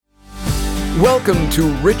Welcome to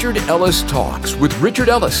Richard Ellis Talks with Richard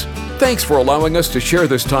Ellis. Thanks for allowing us to share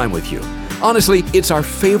this time with you. Honestly, it's our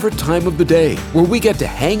favorite time of the day where we get to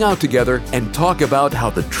hang out together and talk about how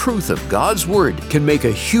the truth of God's Word can make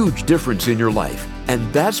a huge difference in your life.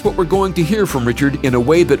 And that's what we're going to hear from Richard in a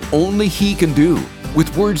way that only he can do,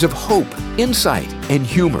 with words of hope, insight, and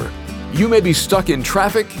humor. You may be stuck in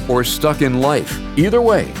traffic or stuck in life. Either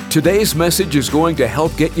way, today's message is going to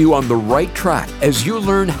help get you on the right track as you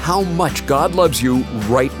learn how much God loves you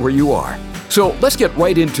right where you are. So let's get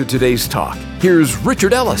right into today's talk. Here's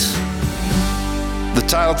Richard Ellis. The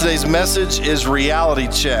title of today's message is Reality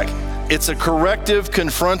Check. It's a corrective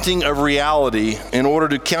confronting of reality in order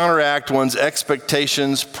to counteract one's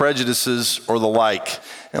expectations, prejudices, or the like.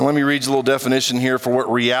 And let me read you a little definition here for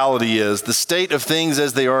what reality is. The state of things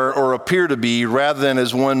as they are or appear to be rather than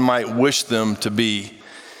as one might wish them to be.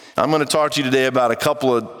 I'm going to talk to you today about a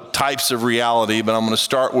couple of types of reality, but I'm going to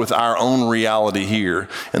start with our own reality here.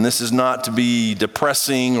 And this is not to be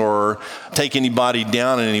depressing or take anybody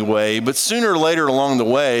down in any way, but sooner or later along the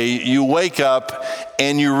way, you wake up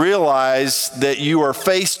and you realize that you are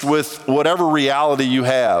faced with whatever reality you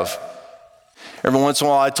have. Every once in a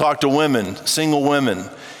while, I talk to women, single women,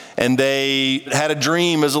 and they had a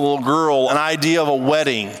dream as a little girl, an idea of a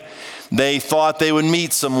wedding. They thought they would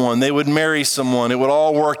meet someone, they would marry someone, it would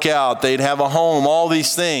all work out, they'd have a home, all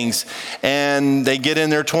these things. And they get in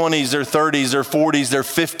their 20s, their 30s, their 40s, their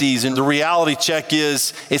 50s, and the reality check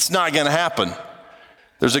is it's not going to happen.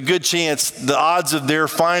 There's a good chance the odds of their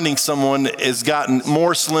finding someone has gotten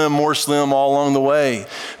more slim all along the way.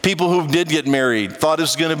 People who did get married thought it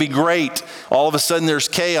was going to be great. All of a sudden there's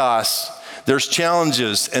chaos, there's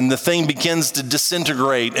challenges, and the thing begins to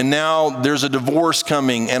disintegrate. And now there's a divorce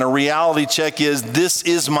coming, and a reality check is, this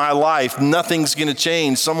is my life. Nothing's going to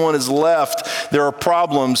change. Someone has left. There are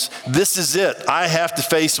problems. This is it. I have to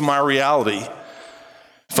face my reality.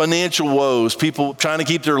 Financial woes, people trying to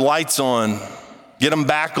keep their lights on, get them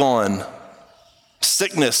back on.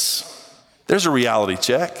 Sickness, there's a reality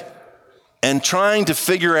check. And trying to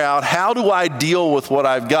figure out, how do I deal with what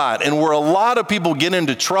I've got? And where a lot of people get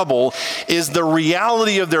into trouble is the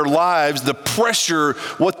reality of their lives, the pressure,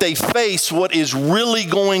 what they face, what is really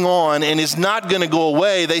going on and is not going to go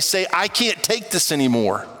away. They say, I can't take this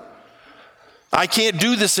anymore. I can't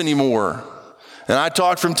do this anymore. And I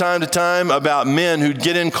talk from time to time about men who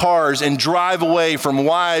get in cars and drive away from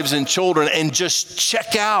wives and children and just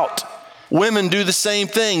check out. Women do the same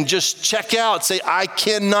thing, just check out, say, I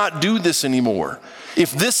cannot do this anymore.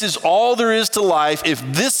 If this is all there is to life, if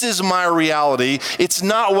this is my reality, it's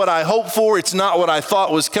not what I hoped for, it's not what I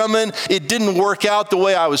thought was coming, it didn't work out the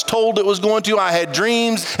way I was told it was going to. I had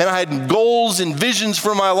dreams and I had goals and visions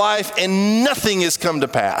for my life, and nothing has come to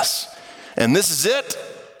pass. And this is it.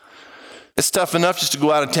 It's tough enough just to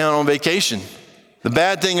go out of town on vacation. The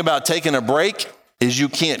bad thing about taking a break is you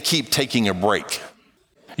can't keep taking a break.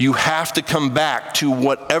 You have to come back to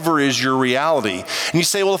whatever is your reality. And you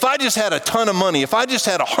say, well, if I just had a ton of money, if I just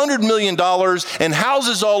had $100 million and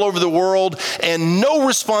houses all over the world and no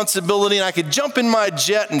responsibility, and I could jump in my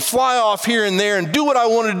jet and fly off here and there and do what I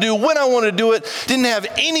wanted to do when I wanted to do it, didn't have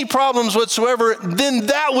any problems whatsoever, then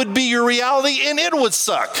that would be your reality, and it would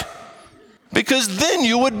suck. Because then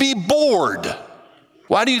you would be bored.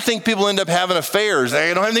 Why do you think people end up having affairs?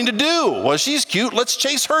 They don't have anything to do. Well, she's cute. Let's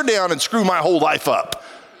chase her down and screw my whole life up.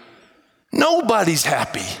 Nobody's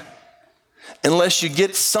happy unless you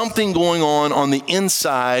get something going on the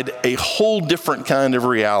inside, a whole different kind of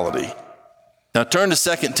reality. Now turn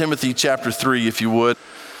to 2 Timothy chapter 3, if you would.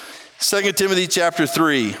 2 Timothy chapter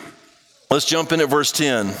 3. Let's jump in at verse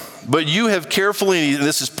 10. But you have carefully,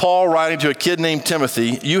 this is Paul writing to a kid named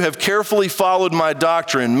Timothy, you have carefully followed my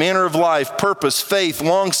doctrine, manner of life, purpose, faith,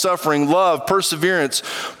 long-suffering, love, perseverance,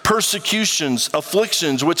 persecutions,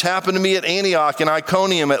 afflictions, which happened to me at Antioch and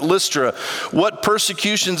Iconium, at Lystra. What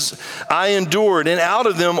persecutions I endured, and out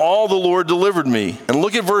of them all the Lord delivered me. And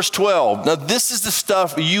look at verse 12. Now this is the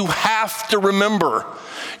stuff you have to remember.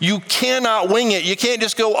 You cannot wing it. You can't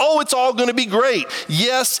just go, oh, it's all going to be great.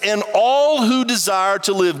 Yes, and all who desire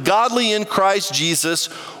to live godly in Christ Jesus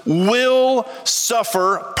will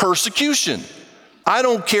suffer persecution. I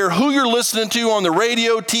don't care who you're listening to on the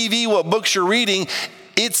radio, TV, what books you're reading.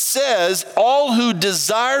 It says all who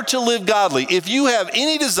desire to live godly. If you have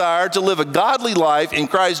any desire to live a godly life in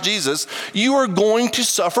Christ Jesus, you are going to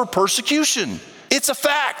suffer persecution. It's a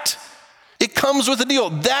fact. It comes with a deal.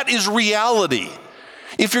 That is reality.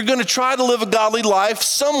 If you're going to try to live a godly life,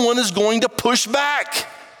 someone is going to push back.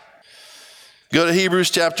 Go to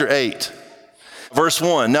Hebrews chapter 8. Verse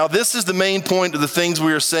 1, now this is the main point of the things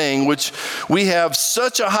we are saying, which we have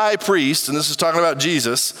such a high priest, and this is talking about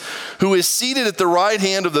Jesus, who is seated at the right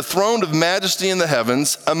hand of the throne of majesty in the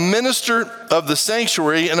heavens, a minister of the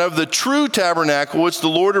sanctuary and of the true tabernacle which the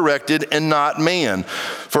Lord erected and not man.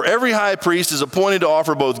 For every high priest is appointed to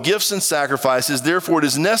offer both gifts and sacrifices. Therefore it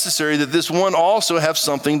is necessary that this one also have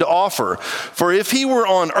something to offer. For if he were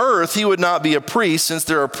on earth, he would not be a priest, since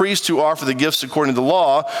there are priests who offer the gifts according to the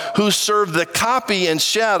law, who serve the copy and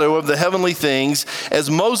shadow of the heavenly things, as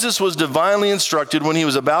Moses was divinely instructed when he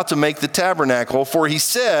was about to make the tabernacle. For he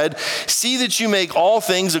said, see that you make all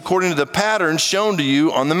things according to the pattern shown to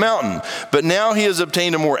you on the mountain. But now he has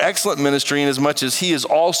obtained a more excellent ministry, inasmuch as he is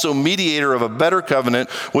also mediator of a better covenant,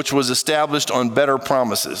 which was established on better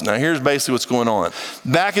promises. Now here's basically what's going on.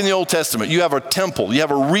 Back in the Old Testament, you have a temple. You have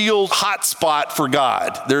a real hot spot for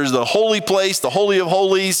God. There's the holy place, the Holy of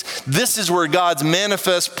Holies. This is where God's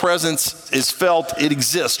manifest presence is felt. It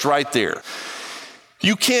exists right there.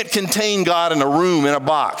 You can't contain God in a room, in a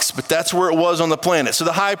box, but that's where it was on the planet. So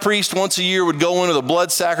the high priest once a year would go into the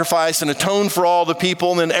blood sacrifice and atone for all the people,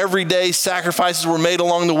 and then every day sacrifices were made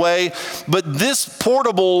along the way. But this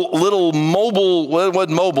portable little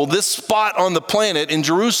this spot on the planet in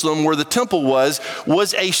Jerusalem where the temple was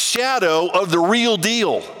a shadow of the real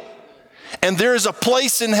deal. And there is a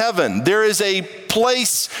place in heaven. There is a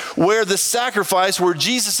place where the sacrifice, where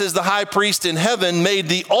Jesus as the high priest in heaven made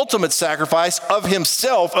the ultimate sacrifice of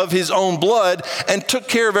himself, of his own blood, and took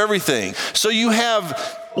care of everything. So you have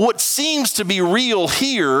what seems to be real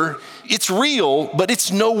here. It's real, but it's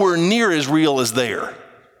nowhere near as real as there.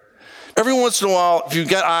 Every once in a while, if you've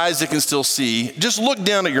got eyes that can still see, just look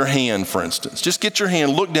down at your hand, for instance. Just get your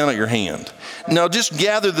hand, look down at your hand. Now just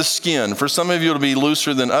gather the skin. For some of you, it'll be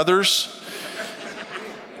looser than others.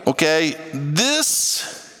 Okay,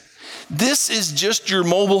 this is just your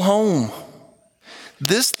mobile home.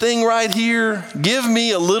 This thing right here, give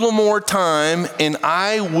me a little more time and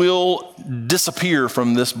I will disappear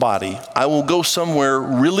from this body. I will go somewhere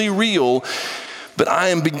really real. But I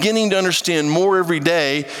am beginning to understand more every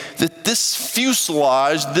day that this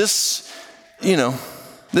fuselage, this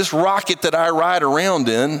rocket that I ride around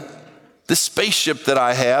in, this spaceship that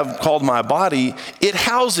I have called my body, it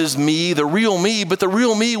houses me, the real me, but the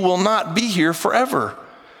real me will not be here forever.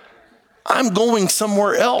 I'm going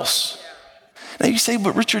somewhere else. Now you say,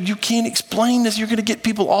 but Richard, you can't explain this. You're going to get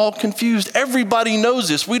people all confused. Everybody knows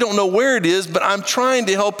this. We don't know where it is, but I'm trying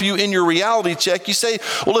to help you in your reality check. You say,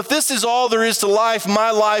 well, if this is all there is to life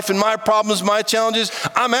and my problems, my challenges,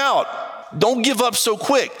 I'm out. Don't give up so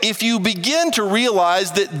quick. If you begin to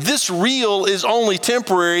realize that this real is only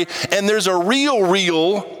temporary and there's a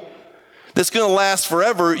real that's going to last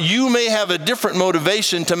forever, you may have a different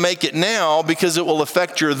motivation to make it now because it will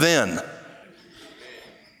affect your then.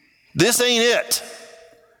 This ain't it.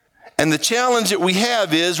 And the challenge that we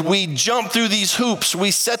have is we jump through these hoops. We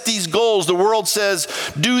set these goals. The world says,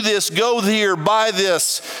 do this, go here, buy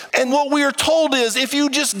this. And what we are told is if you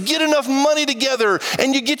just get enough money together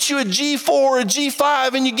and you get you a G4, a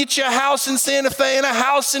G5, and you get you a house in Santa Fe and a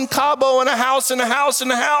house in Cabo and a house and a house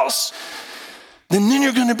and a house, then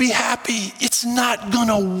you're going to be happy. It's not going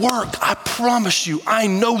to work. I promise you. I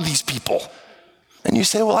know these people. And you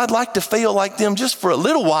say, well, I'd like to fail like them just for a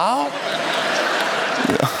little while.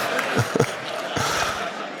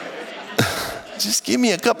 Just give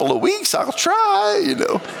me a couple of weeks, I'll try,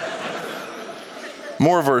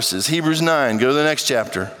 More verses. Hebrews 9, go to the next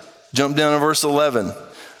chapter. Jump down to verse 11.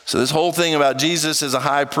 So this whole thing about Jesus as a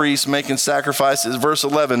high priest making sacrifices, verse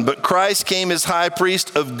 11. But Christ came as high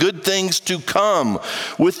priest of good things to come,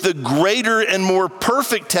 with the greater and more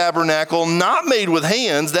perfect tabernacle, not made with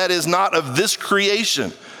hands, that is, not of this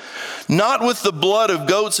creation. Not with the blood of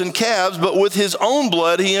goats and calves, but with his own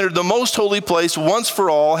blood he entered the most holy place once for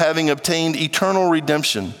all, having obtained eternal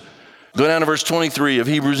redemption. Go down to verse 23 of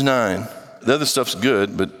Hebrews 9. The other stuff's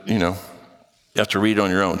good, but you have to read it on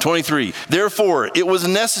your own. 23, therefore, it was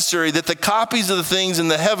necessary that the copies of the things in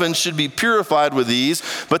the heavens should be purified with these,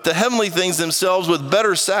 but the heavenly things themselves with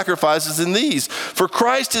better sacrifices than these. For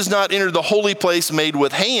Christ has not entered the holy place made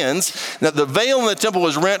with hands. Now, the veil in the temple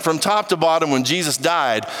was rent from top to bottom when Jesus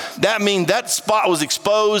died. That means that spot was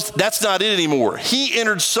exposed. That's not it anymore. He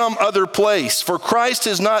entered some other place. For Christ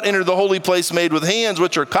has not entered the holy place made with hands,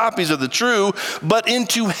 which are copies of the true, but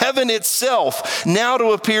into heaven itself, now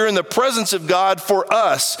to appear in the presence of God for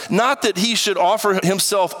us, not that he should offer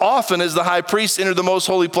himself often as the high priest entered the most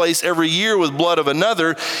holy place every year with blood of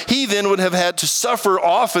another. He then would have had to suffer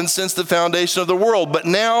often since the foundation of the world. But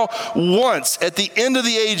now, once at the end of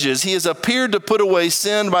the ages, he has appeared to put away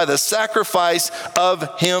sin by the sacrifice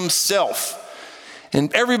of himself.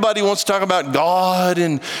 And everybody wants to talk about God,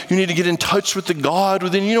 and you need to get in touch with the God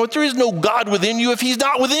within you. You know what? There is no God within you if he's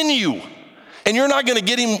not within you. And you're not going to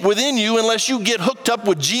get him within you unless you get hooked up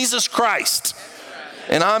with Jesus Christ.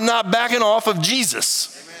 And I'm not backing off of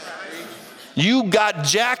Jesus. You got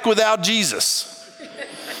Jack without Jesus.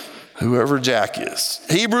 Whoever Jack is.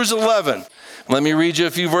 Hebrews 11. Let me read you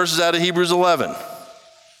a few verses out of Hebrews 11.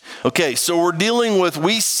 Okay, so we're dealing with,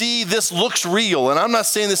 we see this looks real, and I'm not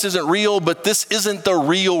saying this isn't real, but this isn't the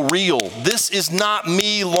real. This is not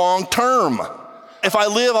me long term. If I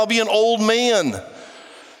live, I'll be an old man,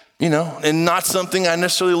 and not something I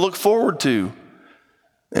necessarily look forward to.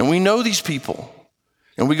 And we know these people,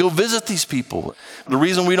 and we go visit these people. The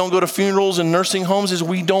reason we don't go to funerals and nursing homes is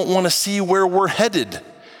we don't want to see where we're headed.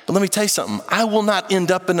 But let me tell you something, I will not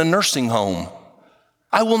end up in a nursing home.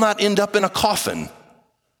 I will not end up in a coffin.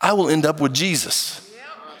 I will end up with Jesus.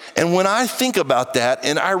 And when I think about that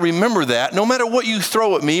and I remember that, no matter what you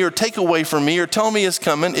throw at me or take away from me or tell me is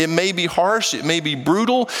coming, it may be harsh, it may be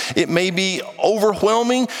brutal, it may be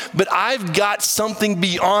overwhelming, but I've got something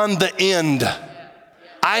beyond the end.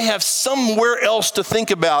 I have somewhere else to think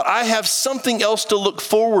about. I have something else to look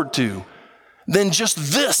forward to than just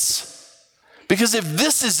this. Because if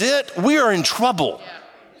this is it, we are in trouble.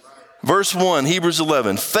 Verse 1, Hebrews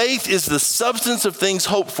 11, faith is the substance of things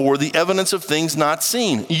hoped for, the evidence of things not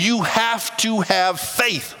seen. You have to have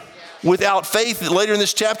faith. Without faith, later in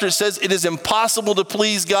this chapter it says it is impossible to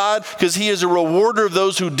please God because he is a rewarder of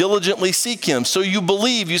those who diligently seek him. So you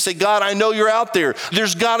believe, you say, God, I know you're out there.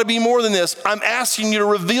 There's got to be more than this. I'm asking you to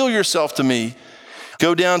reveal yourself to me.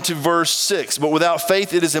 Go down to verse 6. But without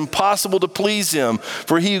faith, it is impossible to please him.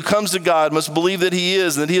 For he who comes to God must believe that he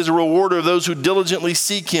is, and that he is a rewarder of those who diligently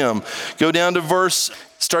seek him. Go down to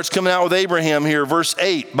starts coming out with Abraham here. Verse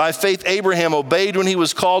 8, by faith, Abraham obeyed when he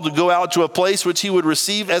was called to go out to a place which he would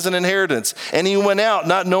receive as an inheritance. And he went out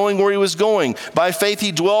not knowing where he was going. By faith,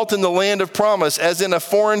 he dwelt in the land of promise, as in a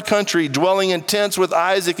foreign country, dwelling in tents with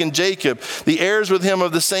Isaac and Jacob, the heirs with him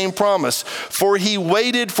of the same promise. For he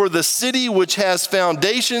waited for the city which has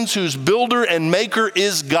foundations, whose builder and maker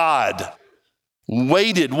is God.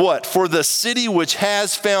 Waited what? For the city which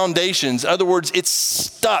has foundations. In other words, it's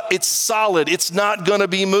stuck, it's solid, it's not going to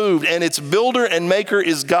be moved, and its builder and maker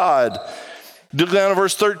is God. Look down to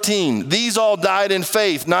verse 13. These all died in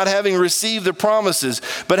faith, not having received the promises,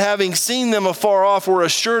 but having seen them afar off, were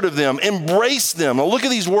assured of them, embraced them. Now look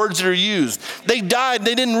at these words that are used. They died,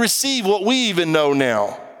 they didn't receive what we even know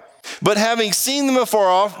now. But having seen them afar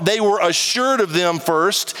off, they were assured of them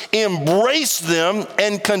first, embraced them,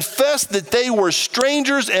 and confessed that they were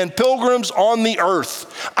strangers and pilgrims on the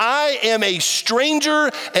earth. I am a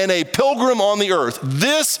stranger and a pilgrim on the earth.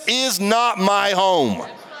 This is not my home.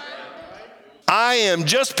 I am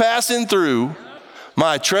just passing through.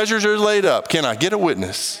 My treasures are laid up. Can I get a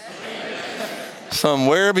witness?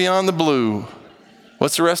 Somewhere beyond the blue.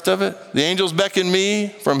 What's the rest of it? The angels beckon me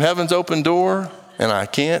from heaven's open door, and I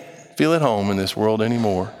can't feel at home in this world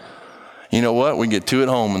anymore. You know what? We get too at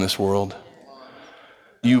home in this world.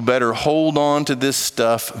 You better hold on to this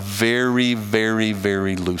stuff very, very,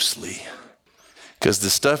 very loosely. Because the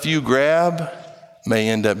stuff you grab may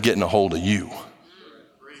end up getting a hold of you.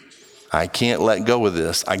 I can't let go of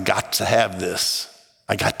this. I got to have this.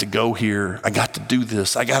 I got to go here. I got to do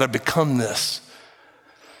this. I got to become this.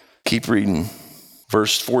 Keep reading.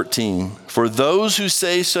 Verse 14, for those who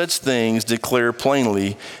say such things declare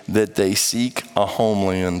plainly that they seek a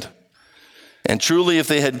homeland. And truly, if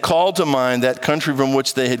they had called to mind that country from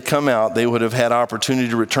which they had come out, they would have had opportunity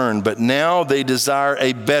to return. But now they desire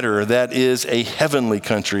a better, that is, a heavenly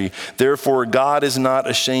country. Therefore, God is not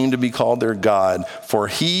ashamed to be called their God, for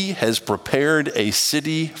he has prepared a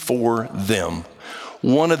city for them.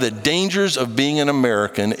 One of the dangers of being an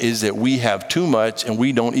American is that we have too much and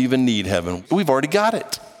we don't even need heaven. We've already got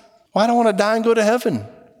it. Well, I don't want to die and go to heaven.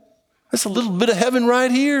 That's a little bit of heaven right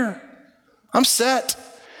here. I'm set.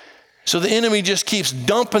 So the enemy just keeps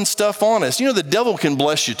dumping stuff on us. You know, the devil can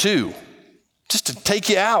bless you too, just to take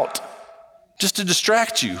you out, just to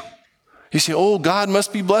distract you. You say, oh, God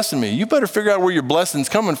must be blessing me. You better figure out where your blessing's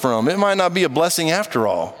coming from. It might not be a blessing after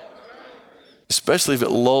all. Especially if it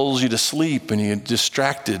lulls you to sleep and you get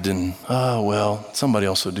distracted and, oh, well, somebody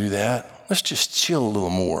else will do that. Let's just chill a little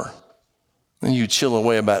more. Then you chill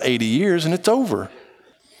away about 80 years and it's over.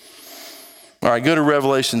 All right, go to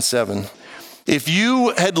Revelation 7. If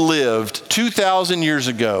you had lived 2,000 years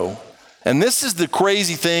ago, and this is the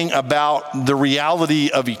crazy thing about the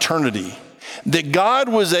reality of eternity, that God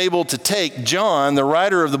was able to take John, the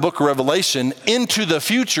writer of the book of Revelation, into the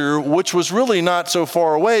future, which was really not so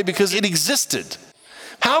far away because it existed.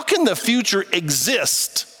 How can the future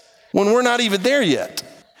exist when we're not even there yet.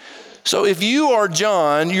 So if you are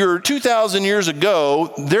John, you're 2,000 years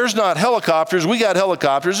ago, there's not helicopters, we got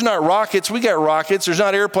helicopters. There's not rockets, we got rockets. There's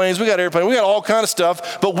not airplanes, we got airplanes. We got all kind of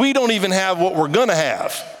stuff, but we don't even have what we're gonna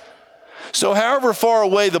have. So however far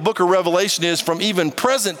away the book of Revelation is from even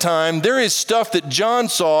present time, there is stuff that John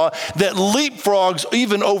saw that leapfrogs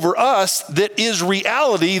even over us that is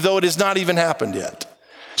reality, though it has not even happened yet.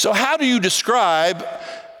 So how do you describe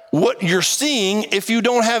what you're seeing if you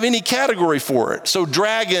don't have any category for it? So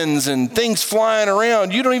dragons and things flying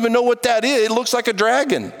around, you don't even know what that is. It looks like a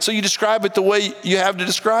dragon. So you describe it the way you have to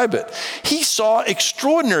describe it. He saw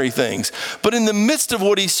extraordinary things. But in the midst of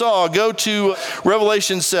what he saw, go to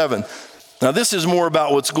Revelation 7. Now this is more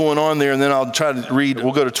about what's going on there, and then I'll try to read,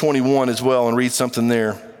 we'll go to 21 as well and read something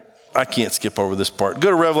there. I can't skip over this part.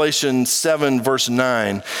 Go to Revelation 7, verse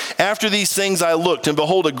 9. After these things I looked, and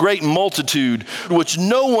behold, a great multitude, which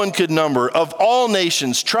no one could number, of all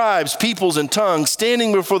nations, tribes, peoples, and tongues,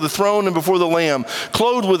 standing before the throne and before the Lamb,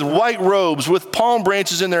 clothed with white robes, with palm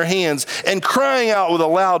branches in their hands, and crying out with a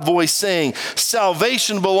loud voice, saying,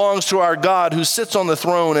 Salvation belongs to our God, who sits on the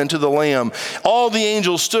throne, and to the Lamb. All the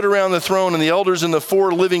angels stood around the throne, and the elders and the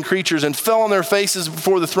four living creatures, and fell on their faces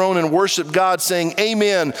before the throne, and worshiped God, saying,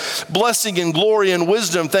 Amen. Blessing and glory and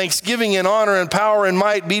wisdom, thanksgiving and honor and power and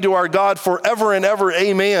might be to our God forever and ever.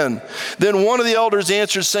 Amen. Then one of the elders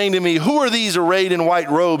answered, saying to me, Who are these arrayed in white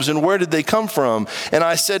robes, and where did they come from? And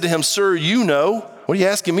I said to him, Sir, you know. What are you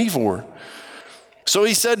asking me for? So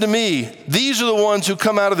he said to me, These are the ones who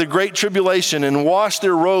come out of the great tribulation and washed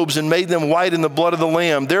their robes and made them white in the blood of the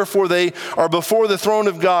Lamb. Therefore they are before the throne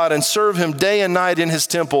of God and serve him day and night in his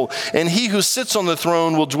temple. And he who sits on the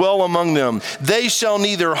throne will dwell among them. They shall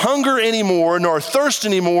neither hunger anymore nor thirst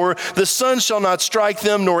anymore. The sun shall not strike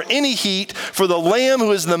them nor any heat. For the Lamb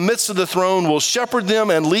who is in the midst of the throne will shepherd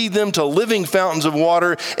them and lead them to living fountains of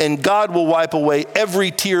water. And God will wipe away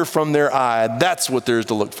every tear from their eye. That's what there is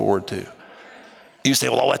to look forward to. You say,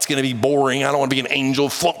 well, that's going to be boring. I don't want to be an angel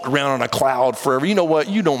floating around on a cloud forever. You know what?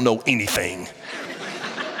 You don't know anything.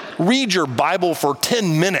 Read your Bible for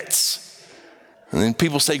 10 minutes. And then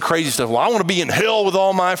people say crazy stuff. Well, I want to be in hell with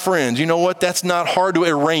all my friends. You know what? That's not hard to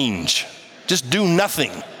arrange. Just do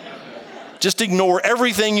nothing. Just ignore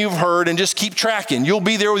everything you've heard and just keep tracking. You'll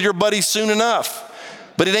be there with your buddies soon enough.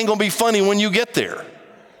 But it ain't going to be funny when you get there.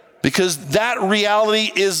 Because that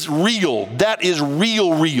reality is real. That is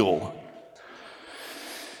real.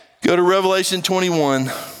 Go to Revelation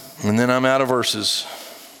 21, and then I'm out of verses,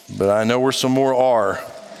 but I know where some more are.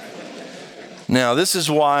 Now, this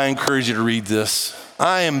is why I encourage you to read this.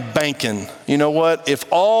 I am banking. You know what? If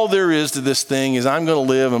all there is to this thing is I'm going to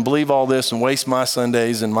live and believe all this and waste my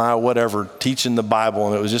Sundays and my whatever teaching the Bible,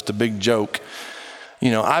 and it was just a big joke.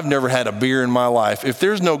 You know, I've never had a beer in my life. If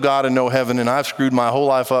there's no God and no heaven, and I've screwed my whole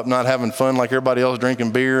life up not having fun like everybody else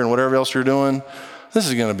drinking beer and whatever else you're doing, this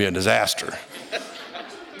is going to be a disaster.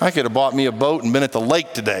 I could have bought me a boat and been at the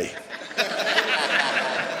lake today.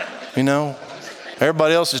 You know,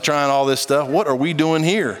 everybody else is trying all this stuff. What are we doing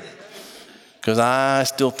here? Because I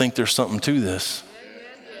still think there's something to this.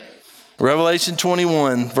 Revelation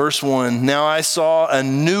 21, verse 1. Now I saw a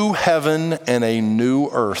new heaven and a new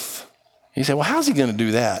earth. You say, well, how's he going to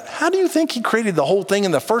do that? How do you think he created the whole thing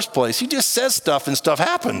in the first place? He just says stuff and stuff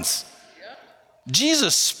happens.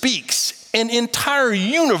 Jesus speaks and entire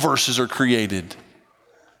universes are created.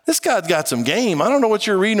 This guy's got some game. I don't know what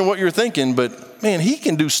you're reading or what you're thinking, but man, he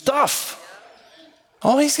can do stuff.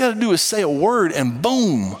 All he's got to do is say a word and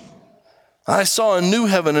boom. I saw a new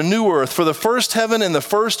heaven, a new earth, for the first heaven and the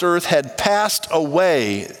first earth had passed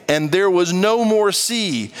away, and there was no more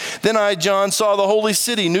sea. Then I, John, saw the holy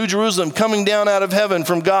city, New Jerusalem, coming down out of heaven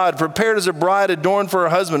from God, prepared as a bride adorned for her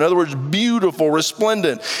husband. In other words, beautiful,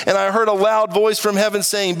 resplendent. And I heard a loud voice from heaven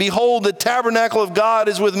saying, Behold, the tabernacle of God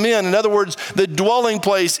is with men. In other words, the dwelling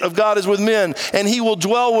place of God is with men, and he will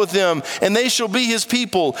dwell with them, and they shall be his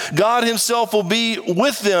people. God himself will be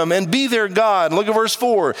with them and be their God. Look at verse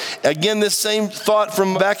 4. Again, this same thought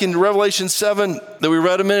from back in Revelation 7 that we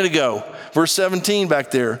read a minute ago. Verse 17 back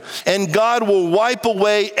there. And God will wipe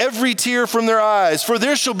away every tear from their eyes, for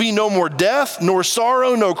there shall be no more death, nor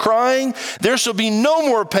sorrow, no crying. There shall be no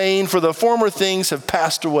more pain, for the former things have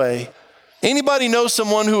passed away. Anybody know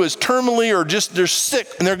someone who is terminally or just they're sick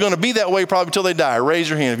and they're going to be that way probably until they die? Raise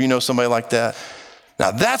your hand if you know somebody like that. Now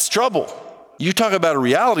that's trouble. You talk about a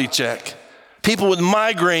reality check. People with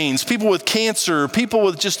migraines, people with cancer, people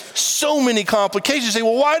with just so many complications. You say,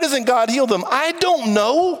 well, why doesn't God heal them? I don't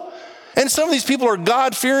know. And some of these people are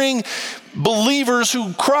God-fearing believers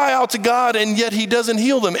who cry out to God, and yet he doesn't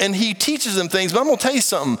heal them. And he teaches them things. But I'm going to tell you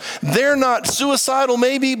something. They're not suicidal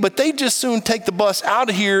maybe, but they just soon take the bus out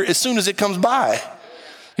of here as soon as it comes by.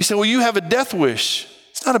 You say, well, you have a death wish.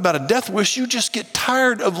 It's not about a death wish. You just get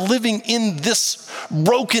tired of living in this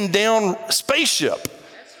broken down spaceship.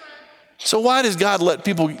 So why does God let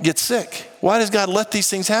people get sick? Why does God let these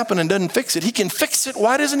things happen and doesn't fix it? He can fix it.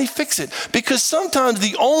 Why doesn't he fix it? Because sometimes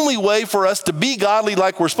the only way for us to be godly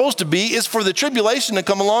like we're supposed to be is for the tribulation to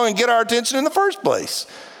come along and get our attention in the first place.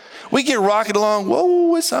 We get rocketed along,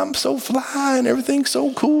 whoa, I'm so fly and everything's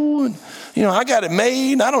so cool. And, I got it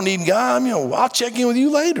made and I don't need God. I'll check in with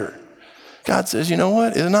you later. God says, you know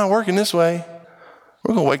what? It's not working this way.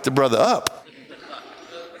 We're going to wake the brother up.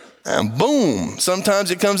 And boom,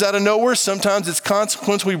 sometimes it comes out of nowhere. Sometimes it's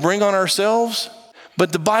consequence we bring on ourselves.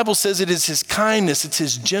 But the Bible says it is his kindness, it's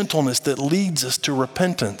his gentleness that leads us to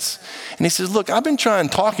repentance. And he says, look, I've been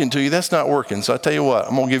talking to you. That's not working. So I tell you what,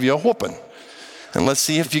 I'm going to give you a whooping. And let's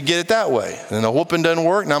see if you get it that way. And the whooping doesn't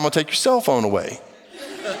work. Now I'm going to take your cell phone away.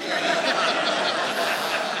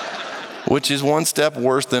 Which is one step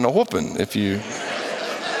worse than a whooping if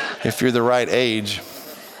you're the right age.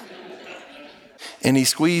 And he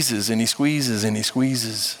squeezes and he squeezes and he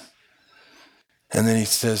squeezes. And then he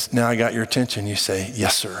says, now I got your attention. You say,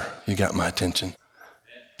 yes, sir, you got my attention.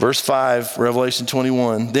 Verse 5, Revelation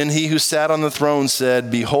 21. Then he who sat on the throne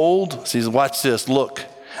said, behold, see, watch this, look,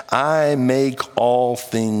 I make all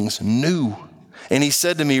things new. And he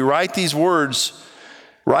said to me, write these words.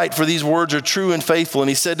 Right, for these words are true and faithful. And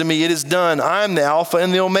he said to me, it is done. I am the Alpha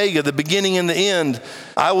and the Omega, the beginning and the end.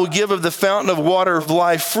 I will give of the fountain of water of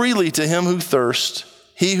life freely to him who thirsts.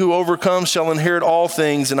 He who overcomes shall inherit all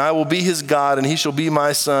things, and I will be his God, and he shall be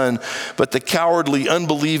my son. But the cowardly,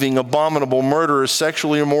 unbelieving, abominable, murderers,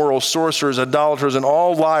 sexually immoral, sorcerers, idolaters, and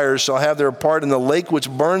all liars shall have their part in the lake which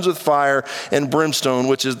burns with fire and brimstone,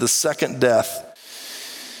 which is the second death.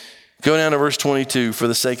 Go down to verse 22 for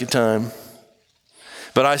the sake of time.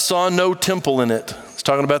 But I saw no temple in it. It's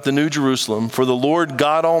talking about the New Jerusalem. For the Lord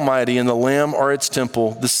God Almighty and the Lamb are its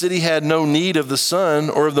temple. The city had no need of the sun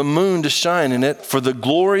or of the moon to shine in it, for the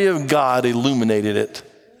glory of God illuminated it.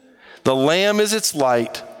 The Lamb is its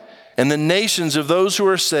light, and the nations of those who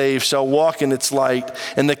are saved shall walk in its light.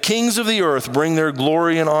 And the kings of the earth bring their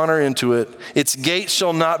glory and honor into it. Its gates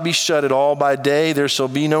shall not be shut at all by day. There shall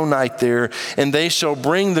be no night there. And they shall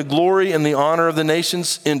bring the glory and the honor of the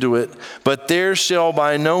nations into it. But there shall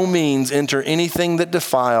by no means enter anything that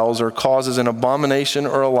defiles or causes an abomination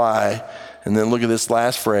or a lie. And then look at this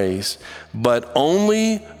last phrase. But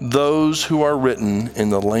only those who are written in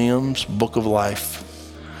the Lamb's book of life.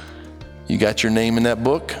 You got your name in that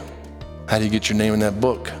book? How do you get your name in that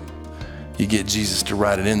book? You get Jesus to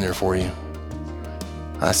write it in there for you.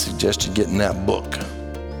 I suggest you get in that book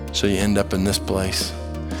so you end up in this place,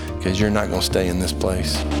 because you're not going to stay in this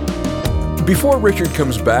place. Before Richard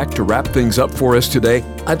comes back to wrap things up for us today,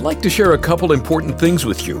 I'd like to share a couple important things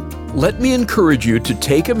with you. Let me encourage you to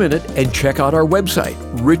take a minute and check out our website,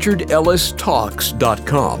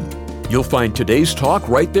 richardellistalks.com. You'll find today's talk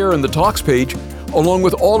right there in the Talks page, along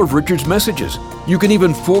with all of Richard's messages. You can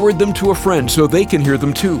even forward them to a friend so they can hear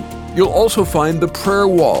them too. You'll also find the prayer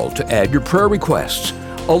wall to add your prayer requests,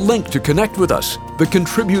 a link to connect with us, the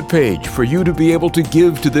contribute page for you to be able to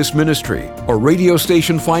give to this ministry, a radio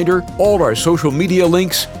station finder, all our social media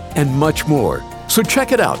links, and much more. So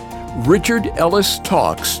check it out,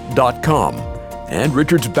 richardellistalks.com. And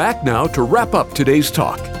Richard's back now to wrap up today's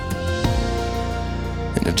talk.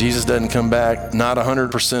 And if Jesus doesn't come back, not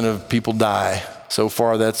 100% of people die. So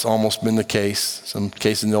far, that's almost been the case. Some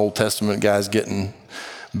case in the Old Testament, guys getting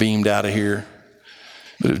beamed out of here.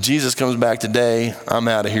 But if Jesus comes back today, I'm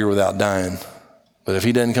out of here without dying. But if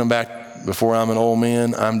he doesn't come back before I'm an old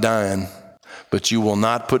man, I'm dying. But you will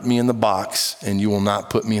not put me in the box, and you will not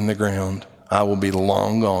put me in the ground. I will be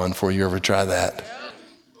long gone before you ever try that.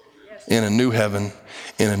 In a new heaven,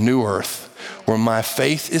 in a new earth, where my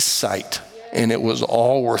faith is sight, and it was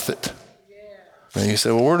all worth it. And you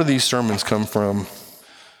say, well, where do these sermons come from?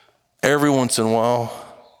 Every once in a while,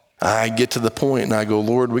 I get to the point and I go,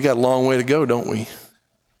 Lord, we got a long way to go, don't we?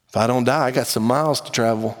 If I don't die, I got some miles to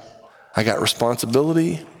travel. I got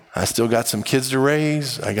responsibility. I still got some kids to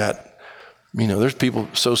raise. I got, there's people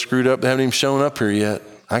so screwed up they haven't even shown up here yet.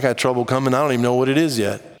 I got trouble coming. I don't even know what it is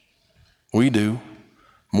yet. We do.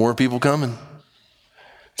 More people coming.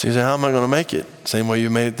 So you say, how am I going to make it? Same way you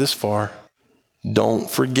made it this far.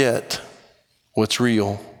 Don't forget what's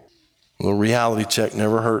real. A little reality check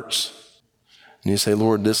never hurts. And you say,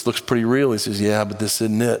 Lord, this looks pretty real. He says, yeah, but this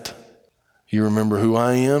isn't it. You remember who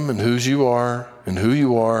I am and whose you are and who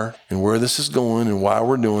you are and where this is going and why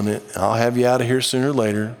we're doing it. I'll have you out of here sooner or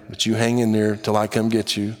later, but you hang in there till I come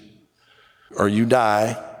get you, or you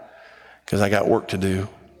die, because I got work to do.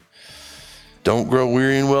 Don't grow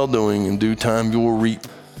weary in well-doing. In due time you will reap.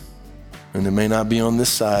 And it may not be on this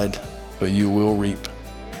side, but you will reap.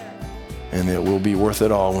 And it will be worth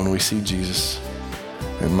it all when we see Jesus.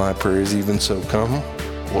 And my prayer is even so, come,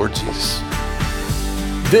 Lord Jesus.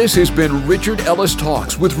 This has been Richard Ellis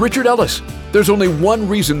Talks with Richard Ellis. There's only one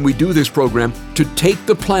reason we do this program: to take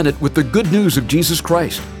the planet with the good news of Jesus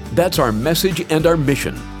Christ. That's our message and our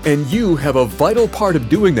mission. And you have a vital part of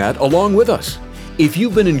doing that along with us. If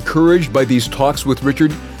you've been encouraged by these talks with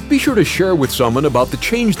Richard, be sure to share with someone about the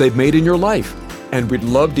change they've made in your life. And we'd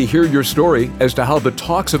love to hear your story as to how the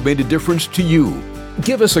talks have made a difference to you.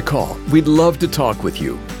 Give us a call. We'd love to talk with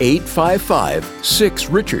you.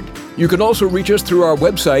 855-6-RICHARD. You can also reach us through our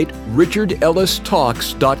website,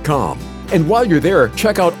 richardellistalks.com. And while you're there,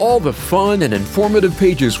 check out all the fun and informative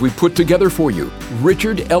pages we put together for you,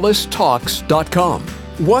 richardellistalks.com.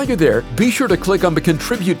 While you're there, be sure to click on the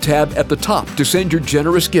Contribute tab at the top to send your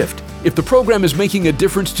generous gift. If the program is making a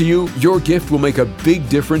difference to you, your gift will make a big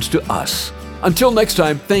difference to us. Until next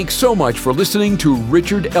time, thanks so much for listening to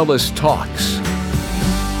Richard Ellis Talks.